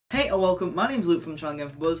and welcome. My name's Luke from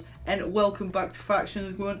GamingForBuzz, and welcome back to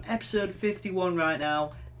Factions. We're on episode 51 right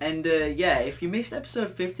now. And yeah, if you missed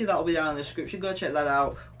episode 50, that'll be down in the description. Go check that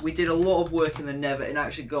out. We did a lot of work in the Nether and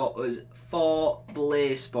actually got us 4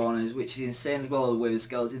 blaze spawners, which is insane as well with a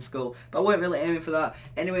skeleton skull. But I weren't really aiming for that.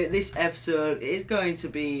 Anyway, this episode is going to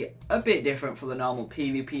be a bit different from the normal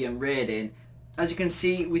PvP and raiding. As you can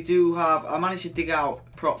see, I managed to dig out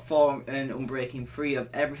prop 4 and unbreaking 3 of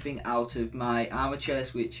everything out of my armor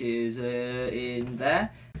chest, which is in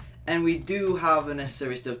there. And we do have the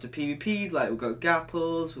necessary stuff to PvP, like we've got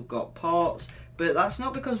gapples, we've got pots, but that's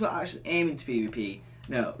not because we're actually aiming to PvP.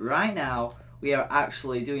 No, right now we are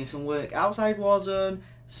actually doing some work outside Warzone,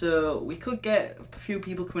 so we could get a few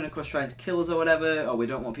people coming across trying to kill us or whatever, or we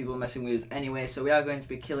don't want people messing with us anyway, so we are going to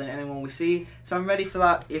be killing anyone we see. So I'm ready for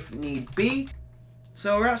that if need be.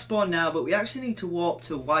 So we're at spawn now, but we actually need to warp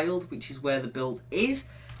to wild, which is where the build is.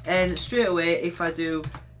 And straight away, if I do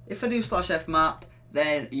 /F map,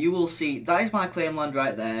 then you will see that is my claim land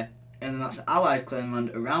right there, and then that's allied claim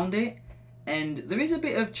land around it. And there is a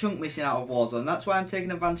bit of chunk missing out of Warzone. That's why I'm taking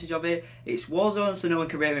advantage of it. It's Warzone, so no one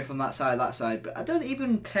can raid me from that side. But I don't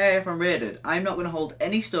even care if I'm raided. I'm not going to hold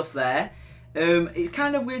any stuff there. It's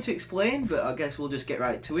kind of weird to explain, but I guess we'll just get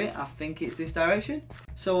right to it. I think it's this direction.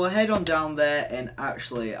 So we'll head on down there, and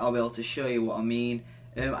actually I'll be able to show you what I mean.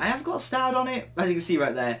 I have got started on it, as you can see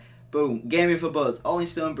right there. Boom, GamingForBuzz, all in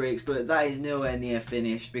stone bricks, but that is nowhere near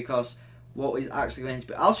finished because what is actually going to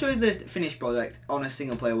be... I'll show you the finished project on a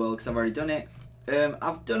single player world because I've already done it.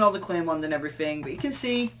 I've done all the claim land and everything, but you can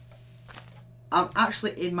see I'm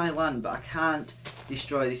actually in my land, but I can't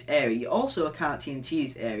destroy this area. You also can't TNT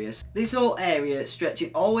this area. This whole area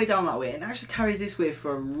stretching all the way down that way and actually carries this way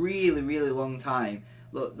for a really long time.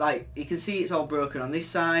 Look, like you can see it's all broken on this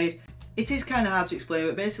side. It is kind of hard to explain,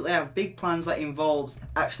 but basically I have big plans that involves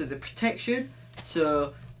actually the protection.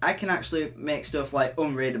 So I can actually make stuff like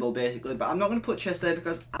unraidable basically, but I'm not going to put chests there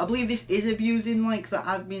because I believe this is abusing like the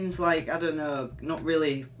admin's, like, I don't know, not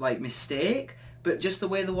really like mistake, but just the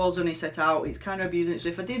way the Warzone is set out, it's kind of abusing it. So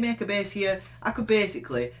if I did make a base here, I could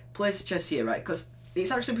basically place a chest here, right? Because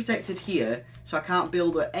it's actually protected here, so I can't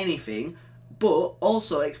build or anything, but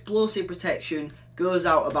also explosive protection goes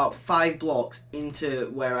out about 5 blocks into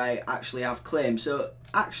where I actually have claim. So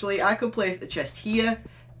actually I could place a chest here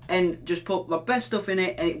and just put my best stuff in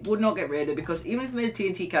it and it would not get raided, because even if I made a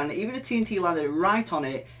TNT cannon, even if a TNT landed right on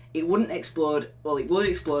it, it wouldn't explode. Well, it would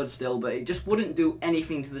explode still, but it just wouldn't do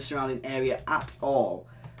anything to the surrounding area at all.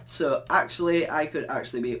 So actually I could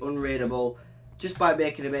actually be unraidable just by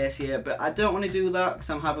making a base here, but I don't want to do that because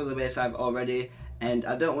I'm happy with the base I've already. And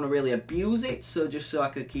I don't want to really abuse it, so just so I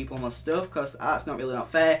could keep all my stuff, because that's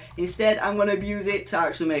not fair. Instead, I'm going to abuse it to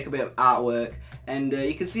actually make a bit of artwork. And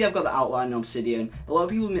you can see I've got the outline in obsidian. A lot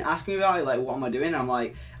of people have been asking me about it, like, what am I doing? I'm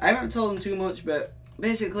like, I haven't told them too much, but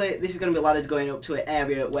basically this is going to be ladders going up to an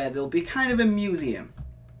area where there'll be kind of a museum.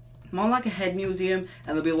 More like a head museum, and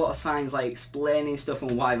there'll be a lot of signs like explaining stuff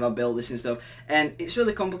and why I've built this and stuff, and it's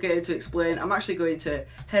really complicated to explain. I'm actually going to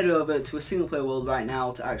head over to a single player world right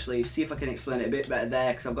now to actually see if I can explain it a bit better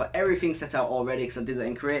there, because I've got everything set out already because I did that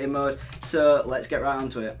in creative mode. So let's get right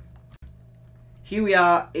onto it. Here we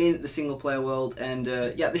are in the single player world, and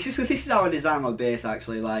yeah, this is how I design my base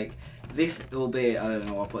actually. Like, this will be, I don't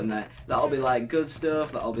know what I put in there, that'll be like good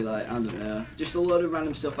stuff, that'll be like, I don't know, just a load of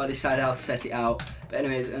random stuff. I decided how to set it out, but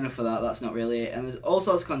anyways, enough of that, that's not really it. And there's all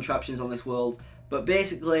sorts of contraptions on this world, but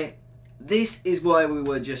basically this is where we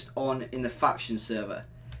were just on in the faction server,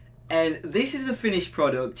 and this is the finished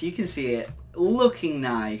product. You can see it looking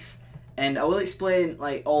nice, and I will explain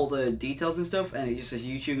like all the details and stuff, and it just says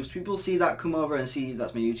YouTube, so people see that, come over and see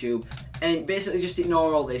that's my YouTube, and basically just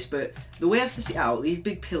ignore all this. But the way I've set it out, these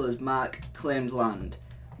big pillars mark claimed land.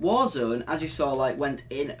 Warzone, as you saw, like went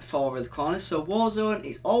in 4 of the corners, so Warzone,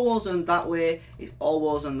 it's all Warzone that way, it's all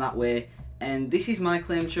Warzone that way, and this is my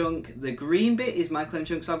claim chunk. The green bit is my claim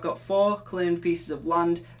chunk, so I've got 4 claimed pieces of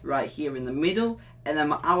land right here in the middle, and then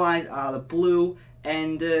my allies are the blue.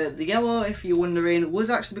 And the yellow, if you're wondering,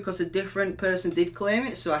 was actually because a different person did claim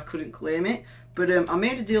it, so I couldn't claim it. But I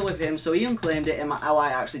made a deal with him, so he unclaimed it, and my ally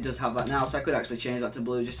actually does have that now, so I could actually change that to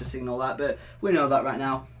blue just to signal that, but we know that right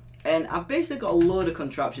now. And I've basically got a load of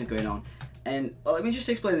contraptions going on. And well, let me just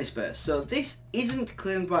explain this first. So this isn't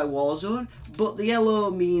claimed by Warzone, but the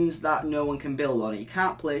yellow means that no one can build on it. You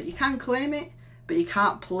can't play, you can claim it, but you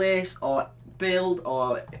can't place or build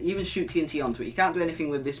or even shoot TNT onto it. You can't do anything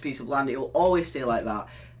with this piece of land. It will always stay like that.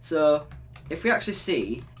 So if we actually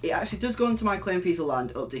see, it actually does go into my claim piece of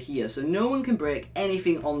land up to here, so no one can break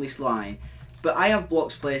anything on this line. But I have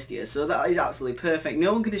blocks placed here, so that is absolutely perfect.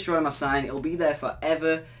 No one can destroy my sign. It'll be there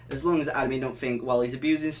forever, as long as the admin don't think, well, he's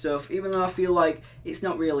abusing stuff, even though I feel like it's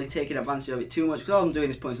not really taking advantage of it too much, because all I'm doing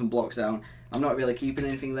is putting some blocks down. I'm not really keeping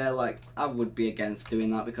anything there. Like, I would be against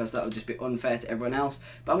doing that, because that would just be unfair to everyone else.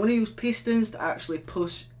 But I'm going to use pistons to actually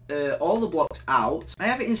push all the blocks out. I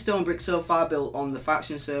have it in stone brick so far built on the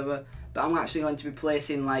faction server, but I'm actually going to be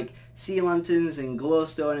placing like sea lanterns and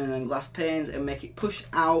glowstone and then glass panes and make it push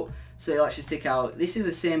out, so it'll actually stick out. This is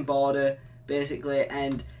the same border basically,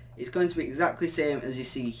 and it's going to be exactly the same as you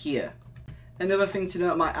see here. Another thing to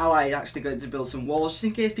note, my ally is actually going to build some walls just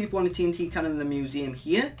in case people want a TNT cannon in the museum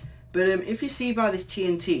here. But if you see by this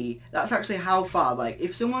TNT, that's actually how far, like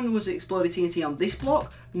if someone was to explode a TNT on this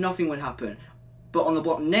block, nothing would happen. But on the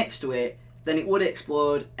block next to it, then it would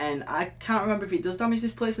explode, and I can't remember if it does damage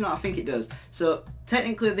this place or not. I think it does. So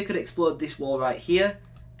technically they could explode this wall right here,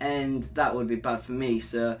 and that would be bad for me.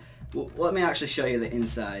 So let me actually show you the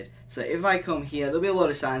inside. So if I come here, there'll be a lot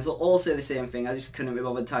of signs. They'll all say the same thing. I just couldn't be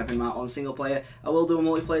bothered typing them out on single player. I will do a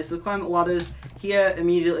multiplayer. So the climate ladders here,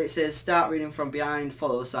 immediately it says start reading from behind,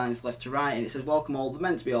 follow the signs left to right, and it says welcome all. They're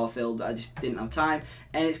meant to be all filled, but I just didn't have time.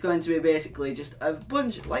 And it's going to be basically just a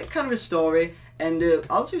bunch, like kind of a story. And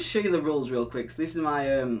I'll just show you the rules real quick. So this is my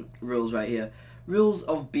rules right here. Rules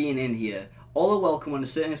of being in here. All are welcome under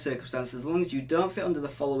certain circumstances. As long as you don't fit under the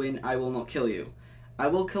following, I will not kill you. I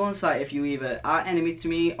will kill on sight if you either are enemy to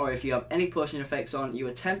me, or if you have any potion effects on, you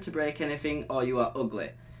attempt to break anything, or you are ugly.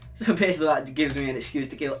 So basically that gives me an excuse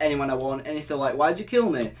to kill anyone I want, and if they're like, why'd you kill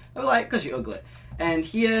me? I'm like, because you're ugly. And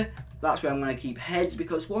here, that's where I'm going to keep heads,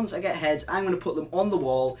 because once I get heads, I'm going to put them on the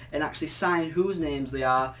wall and actually sign whose names they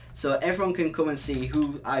are, so everyone can come and see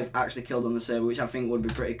who I've actually killed on the server, which I think would be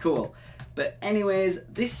pretty cool. But anyways,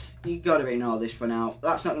 this, you gotta ignore this for now.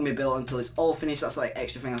 That's not going to be built until it's all finished. That's like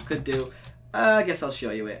extra thing I could do. I guess I'll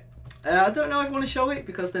show you it. I don't know if I want to show it,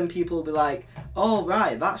 because then people will be like, oh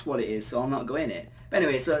right, that's what it is, so I'll not go in it. But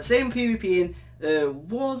anyway, so same PvPing,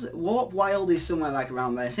 Warp Wild is somewhere like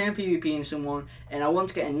around there, same PvPing someone, and I want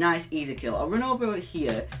to get a nice easy kill. I'll run over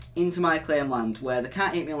here into my claim land where they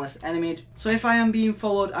can't hit me unless enemied. So if I am being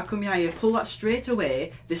followed, I come behind here, pull that straight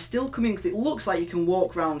away. They're still coming, because it looks like you can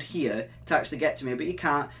walk around here to actually get to me, but you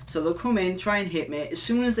can't. So they'll come in, try and hit me. As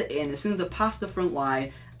soon as they're in, as soon as they're past the front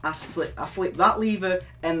line, I flip that lever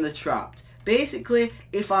and they're trapped. Basically,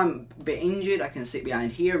 if I'm a bit injured, I can sit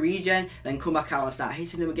behind here, regen, then come back out and start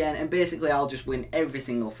hitting them again, and basically I'll just win every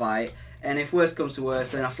single fight. And if worse comes to worse,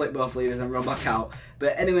 then I flip both levers and run back out.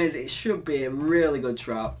 But anyways, it should be a really good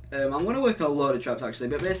trap. I'm going to work on a load of traps actually,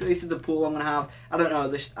 but basically this is the pool I'm going to have. I don't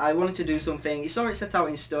know, I wanted to do something. You saw it set out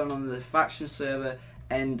in stone on the faction server,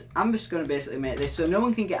 and I'm just going to basically make this so no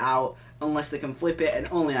one can get out unless they can flip it, and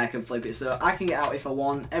only I can flip it. So I can get out if I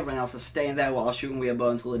want, everyone else is staying there while I shoot them with a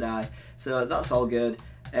bow until they die. So that's all good.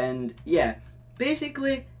 And yeah,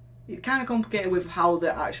 basically it's kind of complicated with how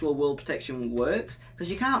the actual world protection works,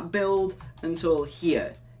 because you can't build until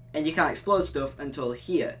here, and you can't explode stuff until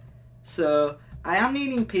here. So I am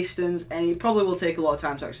needing pistons, and it probably will take a lot of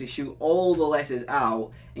time to actually shoot all the letters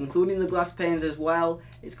out, including the glass panes as well.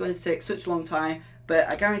 It's going to take such a long time, but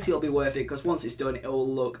I guarantee it'll be worth it, because once it's done, it will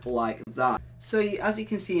look like that. So as you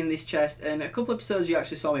can see in this chest, a couple episodes you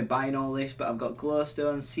actually saw me buying all this, but I've got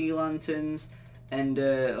glowstone, sea lanterns, and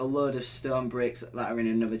a load of stone bricks that are in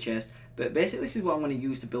another chest. But basically this is what I'm going to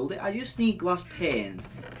use to build it. I just need glass panes,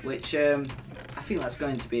 which I think that's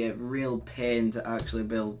going to be a real pain to actually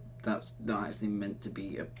build. That's not actually meant to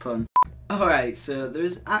be a pun. Alright, so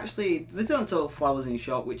there's actually, they don't sell flowers in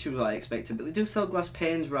shop, which is what I expected, but they do sell glass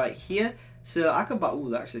panes right here. So I could buy, ooh,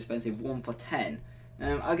 they're actually expensive, 1 for 10.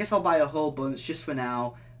 I guess I'll buy a whole bunch just for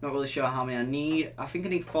now. Not really sure how many I need. I think I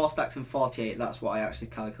need 4 stacks and 48, that's what I actually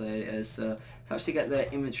calculated it as. So to actually get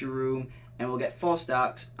the inventory room, and we'll get 4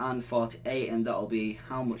 stacks and 48, and that'll be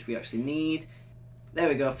how much we actually need. There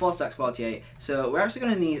we go, 4 stacks, 48. So we're actually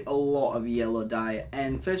going to need a lot of yellow dye.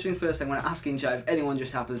 And first thing first, I'm going to ask in chat if anyone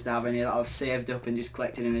just happens to have any that I've saved up and just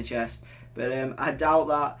collected in a chest. But I doubt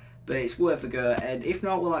that. But it's worth a go, and if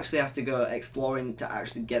not, we'll actually have to go exploring to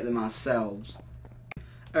actually get them ourselves.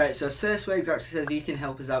 Alright, so Sir Swags actually says he can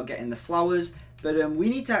help us out getting the flowers, but we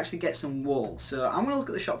need to actually get some wool. So I'm going to look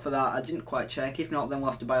at the shop for that. I didn't quite check. If not, then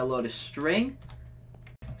we'll have to buy a load of string.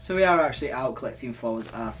 So we are actually out collecting flowers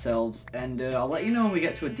ourselves, and I'll let you know when we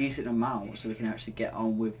get to a decent amount so we can actually get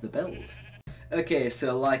on with the build. Okay,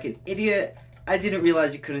 so like an idiot, I didn't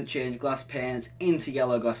realise you couldn't change glass panes into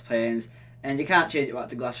yellow glass panes. And you can't change it back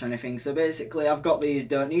to glass or anything, so basically I've got these,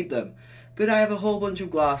 don't need them. But I have a whole bunch of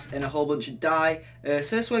glass and a whole bunch of dye.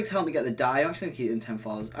 Sir Swags helped me get the dye. I'm actually going to keep it in 10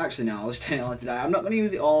 flowers. Actually no, I'll just turn it on to dye. I'm not going to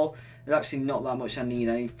use it all. There's actually not that much I need.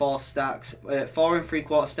 I need 4 stacks, 4 and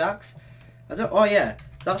 3/4 stacks. Oh yeah,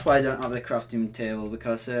 that's why I don't have the crafting table,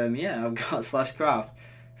 because yeah, I've got /craft.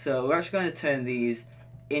 So we're actually going to turn these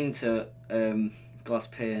into glass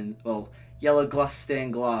pane, well, yellow glass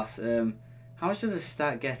stained glass. How much does a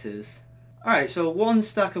stack get us? Alright, so 1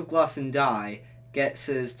 stack of glass and dye gets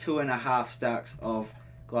us 2.5 stacks of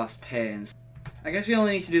glass panes. I guess we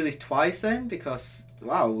only need to do this twice then, because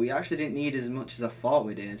wow, we actually didn't need as much as I thought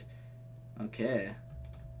we did. Okay.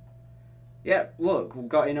 Yep, look, we've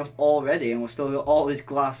got enough already, and we've still got all this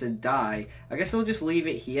glass and dye. I guess I'll just leave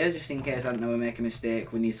it here, just in case I don't know we make a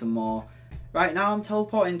mistake, we need some more. Right now I'm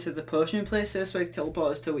teleporting to the potion place Sursweg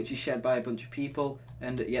teleports to, which is shared by a bunch of people.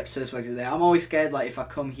 And yep, Sursweg's there. I'm always scared, like, if I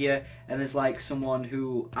come here and there's like someone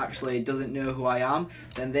who actually doesn't know who I am,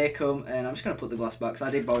 then they come, and I'm just going to put the glass back, because I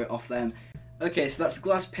did borrow it off them. Okay, so that's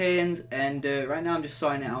glass panes, and right now I'm just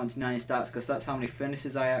sorting it out into 9 stacks, because that's how many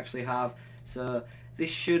furnaces I actually have. So this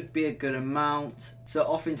should be a good amount. So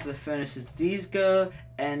off into the furnaces these go,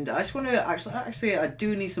 and I just want to actually I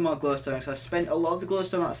do need some more glowstone, because I spent a lot of the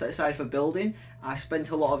glowstone I set aside for building. I spent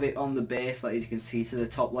a lot of it on the base, like as you can see to the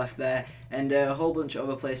top left there, and a whole bunch of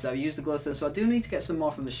other places I've used the glowstone, so I do need to get some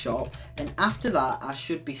more from the shop, and after that I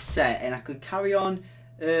should be set, and I could carry on.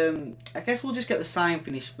 I guess we'll just get the sign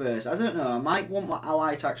finished first. I don't know, I might want my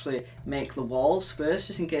ally to actually make the walls first,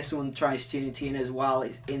 just in case someone tries to TNT in as while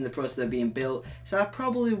it's in the process of being built. So I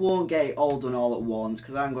probably won't get it all done all at once,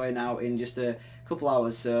 because I'm going out in just a couple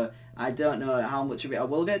hours, so I don't know how much of it I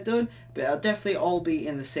will get done, but it'll definitely all be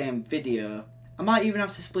in the same video. I might even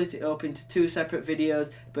have to split it up into 2 separate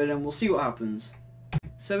videos, but we'll see what happens.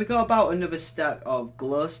 So we got about another stack of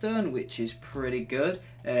glowstone, which is pretty good.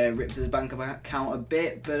 Ripped his bank account a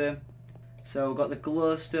bit, but so we've got the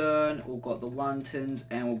glowstone, we've got the lanterns,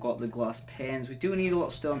 and we've got the glass panes. We do need a lot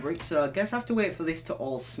of stone bricks, so I guess I have to wait for this to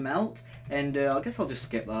all smelt, and I guess I'll just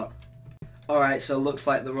skip that. Alright, so it looks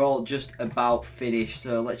like they're all just about finished,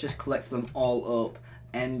 so let's just collect them all up.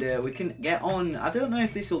 And we can get on. I don't know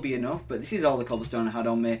if this will be enough, but this is all the cobblestone I had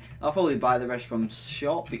on me. I'll probably buy the rest from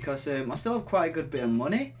shop, because I still have quite a good bit of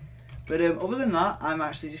money. But other than that, I'm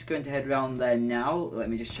actually just going to head around there now. Let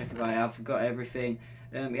me just check if I have got everything.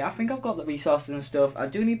 Yeah, I think I've got the resources and stuff. I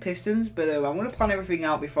do need pistons, but I'm going to plan everything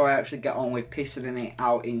out before I actually get on with pistoning it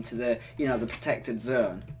out into the, you know, the protected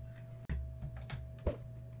zone.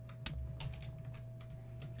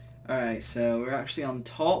 Alright, so we're actually on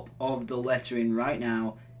top of the lettering right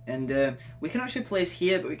now, and we can actually place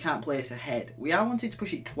here, but we can't place ahead. We are wanting to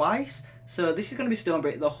push it twice, so this is going to be stone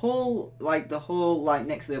brick. The whole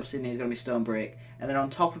next to the obsidian is going to be stone brick, and then on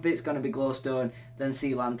top of it it's going to be glowstone, then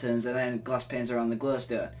sea lanterns, and then glass panes around the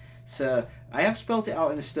glowstone. So I have spelled it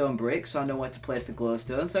out in the stone brick, so I know where to place the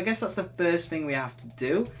glowstone. So I guess that's the first thing we have to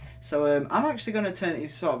do. So I'm actually going to turn it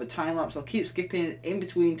into sort of a time lapse. I'll keep skipping in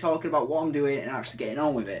between talking about what I'm doing and actually getting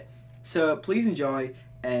on with it. So please enjoy,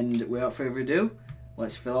 and without further ado,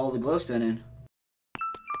 let's fill all the glowstone in.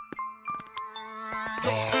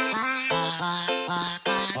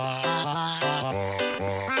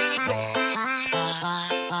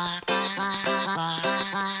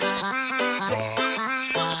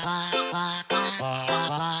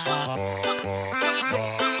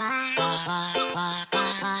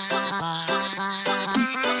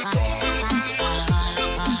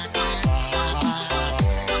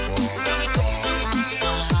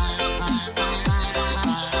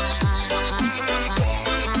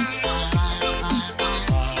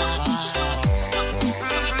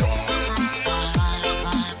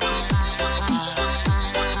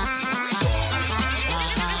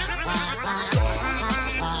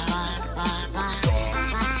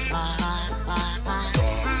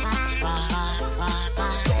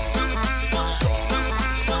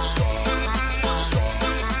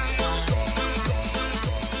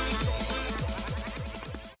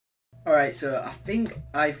 Alright, so I think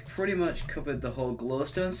I've pretty much covered the whole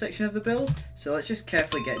glowstone section of the build, so let's just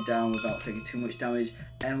carefully get down without taking too much damage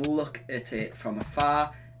and look at it from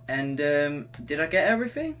afar. And did I get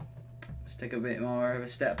everything? Let's take a bit more of a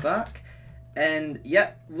step back, and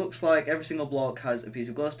yep, looks like every single block has a piece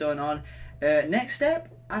of glowstone on. Next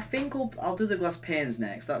step, I think I'll do the glass panes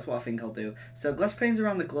next. That's what I think I'll do. So glass panes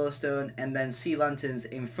around the glowstone, and then sea lanterns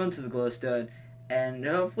in front of the glowstone. And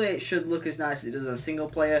hopefully it should look as nice as it does on single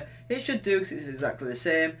player. It should do, because it's exactly the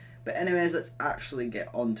same. But anyways, let's actually get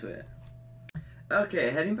onto it. Okay,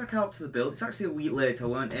 heading back out to the build. It's actually a week later. I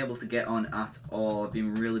weren't able to get on at all. I've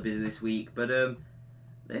been really busy this week. But there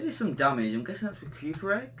is some damage. I'm guessing that's with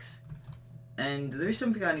creeper eggs. And there is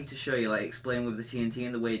something I need to show you, like explain with the TNT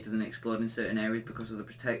and the way it doesn't explode in certain areas because of the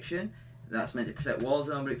protection. That's meant to protect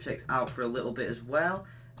warzone, but it protects out for a little bit as well.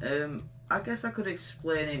 I guess I could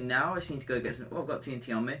explain it now. I just need to go get some... Well, I've got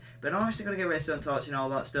TNT on me. But I'm actually going to get redstone torch and all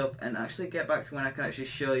that stuff. And actually get back to when I can actually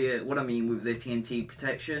show you what I mean with the TNT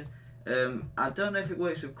protection. I don't know if it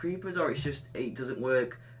works with creepers or it's just... It doesn't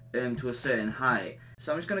work to a certain height.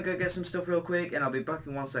 So I'm just going to go get some stuff real quick. And I'll be back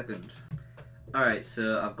in 1 second. Alright,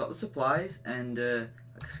 so I've got the supplies. And I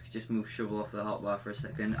could just move shovel off the hotbar for a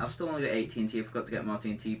second. I've still only got 8 TNT. I forgot to get more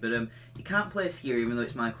TNT. But you can't place here even though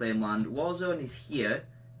it's my claim land. Warzone is here.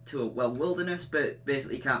 To a, well, wilderness, but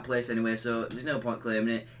basically you can't place anyway, so there's no point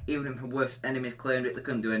claiming it. Even if my worst enemies claimed it, they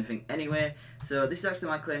couldn't do anything anyway. So this is actually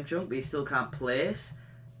my claim chunk, but you still can't place.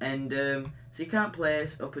 And so you can't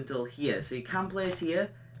place up until here. So you can place here,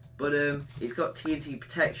 but it's got TNT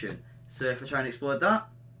protection. So if I try and explode that,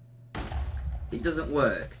 it doesn't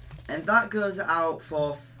work. And that goes out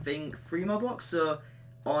for, I think, 3 more blocks. So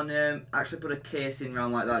on actually put a casing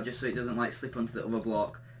around like that, just so it doesn't like slip onto the other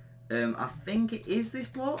block. I think it is this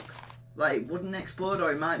block, like it wouldn't explode, or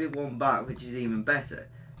it might be one back, which is even better.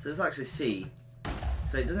 So let's actually see.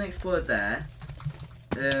 So it doesn't explode there.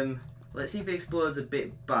 Let's see if it explodes a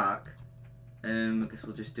bit back. I guess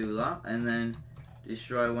we'll just do that, and then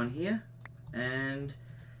destroy one here, and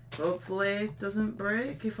hopefully it doesn't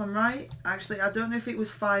break, if I'm right. Actually, I don't know if it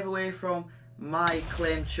was 5 away from my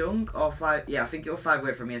claim chunk, or 5, yeah, I think it was 5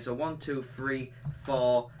 away from here, so 1, 2, 3,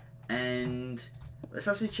 4, and... Let's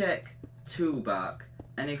actually check 2 back,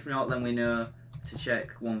 and if not then we know to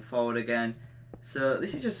check 1 forward again. So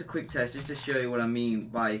this is just a quick test just to show you what I mean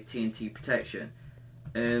by TNT protection.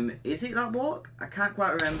 Is it that block? I can't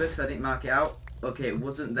quite remember because I didn't mark it out. Okay, it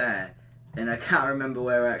wasn't there, and I can't remember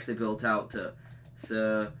where I actually built out to.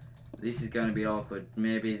 So this is going to be awkward.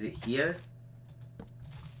 Maybe is it here?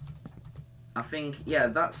 I think, yeah,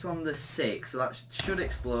 that's on the 6, so that should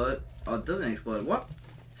explode, or doesn't explode. What?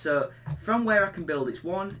 So, from where I can build, it's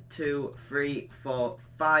 1, 2, 3, 4,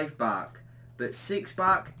 5 back. But 6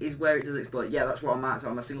 back is where it does explode. Yeah, that's what I marked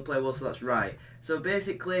on my single player wall, so that's right. So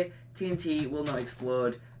basically, TNT will not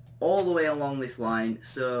explode all the way along this line,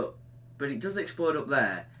 so, but it does explode up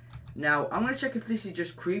there. Now, I'm going to check if this is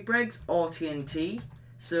just creeper eggs or TNT.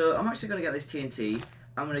 So, I'm actually going to get this TNT.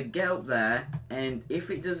 I'm going to get up there, and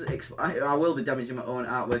if it does I will be damaging my own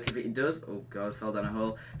artwork if it does. Oh god, I fell down a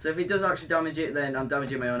hole. So if it does actually damage it, then I'm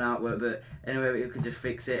damaging my own artwork, but anyway, we could just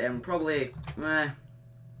fix it, and probably,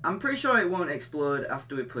 I'm pretty sure it won't explode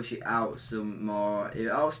after we push it out some more.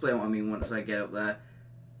 I'll explain what I mean once I get up there.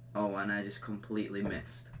 Oh, and I just completely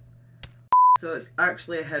missed. So let's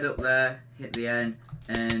actually head up there, hit the end,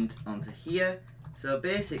 and onto here. So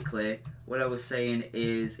basically, what I was saying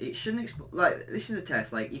is, it shouldn't explode. Like, this is a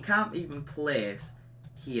test. Like, you can't even place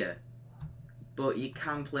here, but you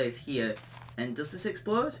can place here. And does this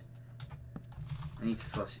explode? I need to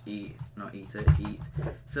slash eat, not eat it, eat.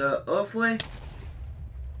 So hopefully,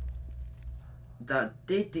 that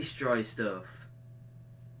did destroy stuff.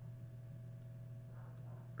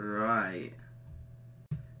 Right.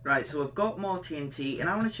 Right, so I've got more TNT, and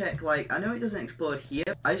I want to check, like, I know it doesn't explode here.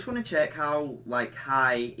 I just want to check how, like,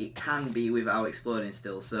 high it can be without exploding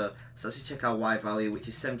still. So let's actually check our Y value, which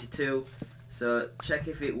is 72. So check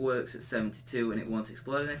if it works at 72 and it won't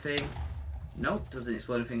explode anything. Nope, doesn't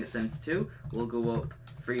explode anything at 72. We'll go up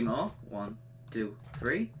 3 more. 1, 2,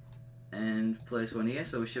 3. And place one here,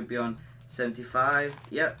 so we should be on 75.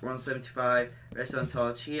 Yep, we're on 75. Redstone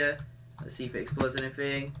torch here. Let's see if it explodes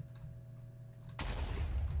anything.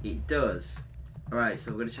 It does. Alright, so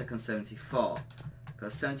we're going to check on 74.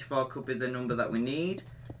 Because 74 could be the number that we need.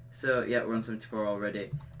 So, yeah, we're on 74 already.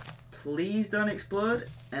 Please don't explode.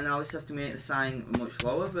 And I'll just have to make the sign much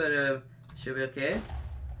lower, but should be okay.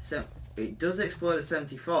 So, it does explode at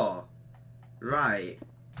 74. Right.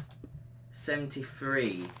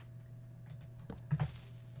 73.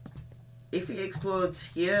 If it explodes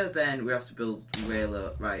here, then we have to build way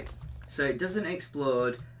low. Right. So, it doesn't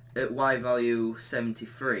explode at Y value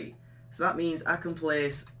 73. So that means I can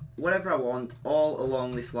place whatever I want all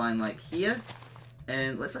along this line like here.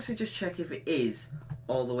 And let's actually just check if it is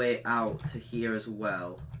all the way out to here as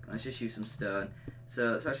well. Let's just use some stone. So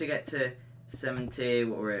let's actually get to 70,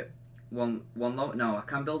 what were it? One low? No, I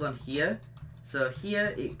can build on here. So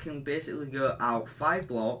here it can basically go out 5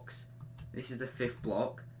 blocks. This is the 5th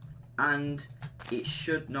block. And it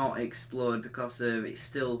should not explode because it's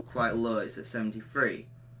still quite low, it's at 73.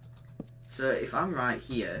 So if I'm right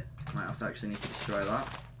here, I might have to actually need to destroy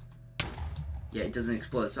that. Yeah, it doesn't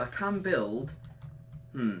explode. So I can build...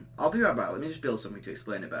 I'll be right back. Let me just build something to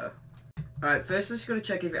explain it better. Alright, first I'm just going to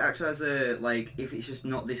check if it actually has a, like, if it's just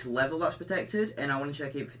not this level that's protected. And I want to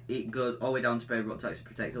check if it goes all the way down to bedrock types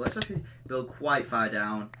protected. Let's actually build quite far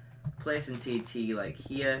down. Place in TNT like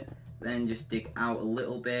here. then just dig out a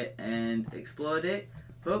little bit and explode it.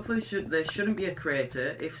 Hopefully there shouldn't be a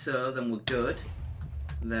crater. If so, then we're good.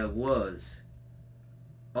 There was.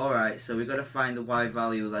 Alright, so we've got to find the Y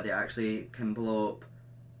value that it actually can blow up.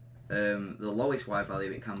 The lowest Y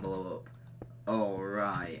value it can blow up.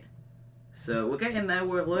 Alright. So we're getting there.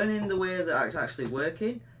 We're learning the way that it's actually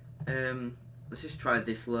working. Let's just try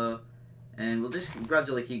this low. And we'll just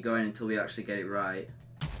gradually keep going until we actually get it right.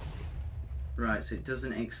 Right, so it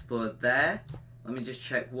doesn't explode there. Let me just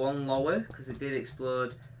check one lower, because it did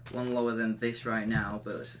explode one lower than this right now.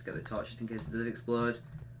 But let's just get the torch just in case it does explode.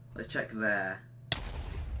 Let's check there.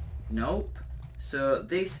 Nope. So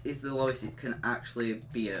this is the lowest it can actually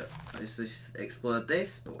be at. Let's just explode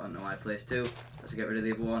this. Oh, I don't know why I placed two. Let's get rid of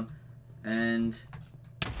the other one. And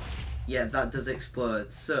yeah, that does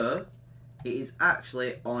explode. So it is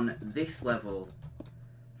actually on this level.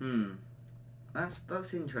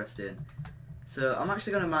 That's interesting. So I'm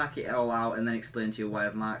actually going to mark it all out and then explain to you why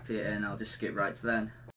I've marked it, and I'll just skip right to then.